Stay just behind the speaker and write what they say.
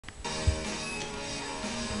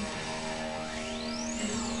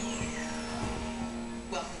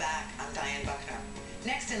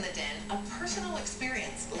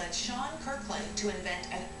one to invent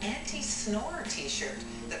an Anti Snore T-shirt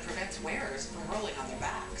that prevents wearers from rolling on their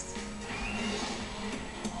backs.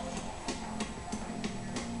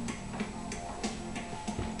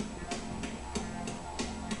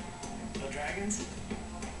 Hello, Dragons.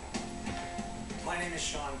 My name is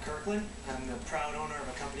Sean Kirkland. I'm the proud owner of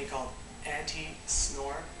a company called Anti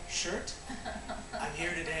Snore Shirt. I'm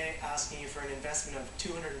here today asking you for an investment of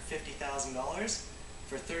 $250,000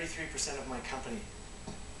 for 33% of my company.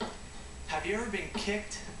 Have you ever been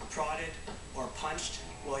kicked, prodded, or punched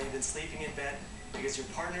while you've been sleeping in bed because your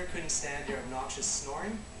partner couldn't stand your obnoxious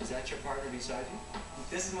snoring? Is that your partner beside you?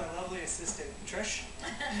 This is my lovely assistant, Trish.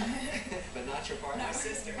 But not your partner? My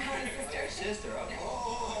sister. Your sister, okay.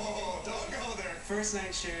 Oh, don't go there. First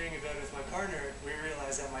night sharing a bed with my partner, we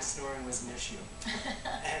realized that my snoring was an issue.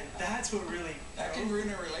 And that's what really... That can ruin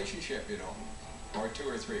a relationship, you know. Or two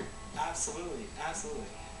or three. Absolutely, absolutely.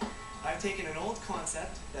 I've taken an old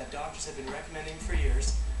concept that doctors have been recommending for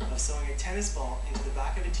years of sewing a tennis ball into the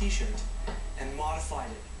back of a t-shirt and modified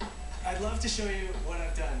it. I'd love to show you what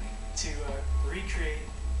I've done to recreate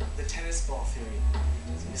the tennis ball theory.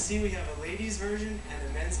 So you see we have a ladies version and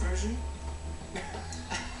a men's version.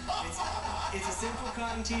 It's a simple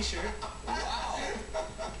cotton t-shirt. Wow.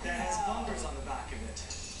 That has bumpers on the back of it.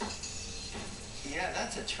 Yeah,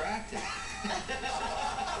 that's attractive.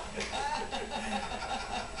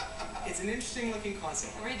 It's an interesting looking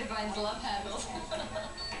concept. Redefines love handles.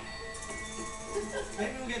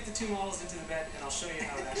 Maybe we'll get the two models into the bed and I'll show you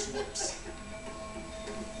how it actually works.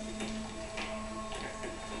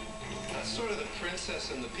 That's sort of the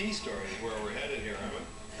Princess and the Pea story where we're headed here, aren't we?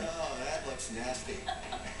 Oh, that looks nasty.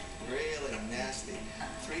 Really nasty.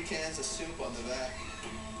 3 cans of soup on the back.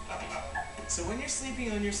 So when you're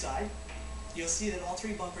sleeping on your side, you'll see that all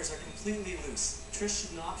 3 bumpers are completely loose. Trish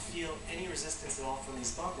should not feel any resistance at all from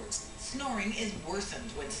these bumpers. Snoring is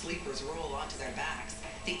worsened when sleepers roll onto their backs.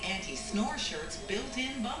 The Anti Snore Shirt's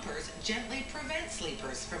built-in bumpers gently prevent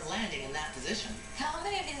sleepers from landing in that position. How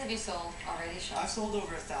many of these have you sold already, Sean? I've sold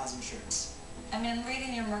over 1,000 shirts. I mean, I'm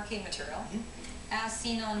reading your marketing material, as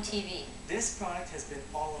seen on TV. This product has been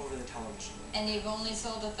all over the television. And you've only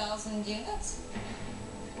sold 1,000 units?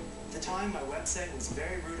 At the time, my website was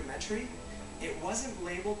very rudimentary. It wasn't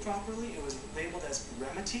labeled properly. It was labeled as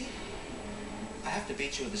Remedy. I have to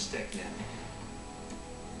beat you with a stick now.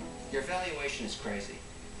 Your valuation is crazy.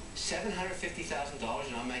 $750,000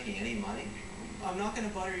 and not making any money? I'm not going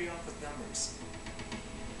to butter you up with numbers.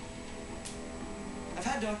 I've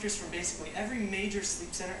had doctors from basically every major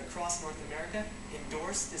sleep center across North America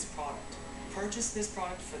endorse this product, purchase this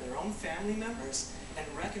product for their own family members, and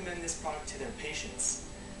recommend this product to their patients.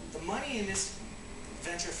 The money in this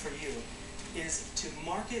venture for you is to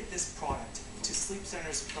market this product to sleep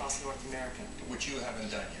centers across North America. Which you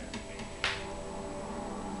haven't done yet.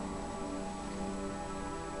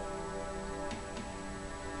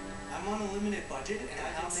 I'm on a limited budget,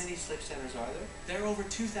 and How many sleep centers are there? there are over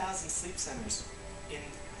 2,000 sleep centers in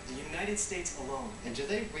the United States alone. And do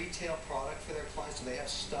they retail product for their clients? Do they have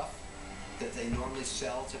stuff that they normally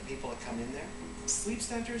sell to people that come in there? Sleep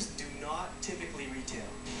centers do not typically retail.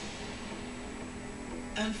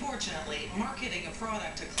 Unfortunately, marketing a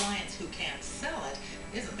product to clients who can't sell it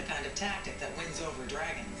isn't the kind of tactic that wins over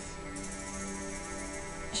dragons.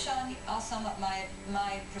 Sean, I'll sum up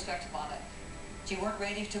my perspective on it. You weren't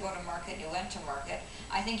ready to go to market, you went to market.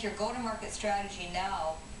 I think your go-to-market strategy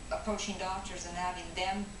now, approaching doctors and having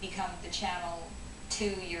them become the channel to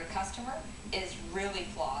your customer, is really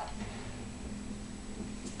flawed.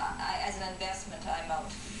 As an investment, I'm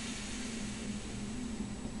out.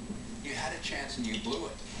 You had a chance and you blew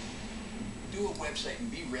it. Do a website and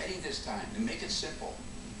be ready this time and make it simple.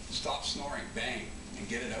 Stop snoring, bang, and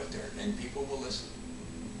get it out there, and people will listen.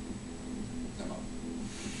 I'm out.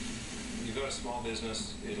 You've got a small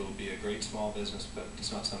business, it'll be a great small business, but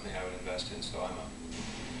it's not something I would invest in, so I'm out.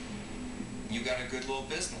 You got a good little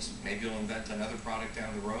business. Maybe you'll invent another product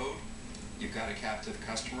down the road. You've got a captive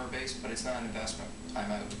customer base, but it's not an investment.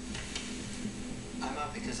 I'm out. I'm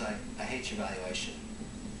out because I hate your valuation.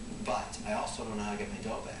 But I also don't know how to get my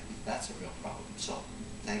dough back. That's a real problem. So,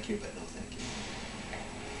 thank you, but no thank you.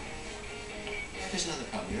 There's another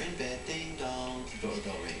problem. You're in bed, ding dong,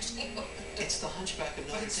 doorbell rings. It's the Hunchback of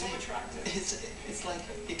Notre Dame. It's so attractive. It's like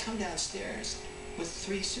you come downstairs with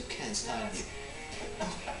 3 soup cans tied to you.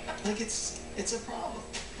 Like it's a problem.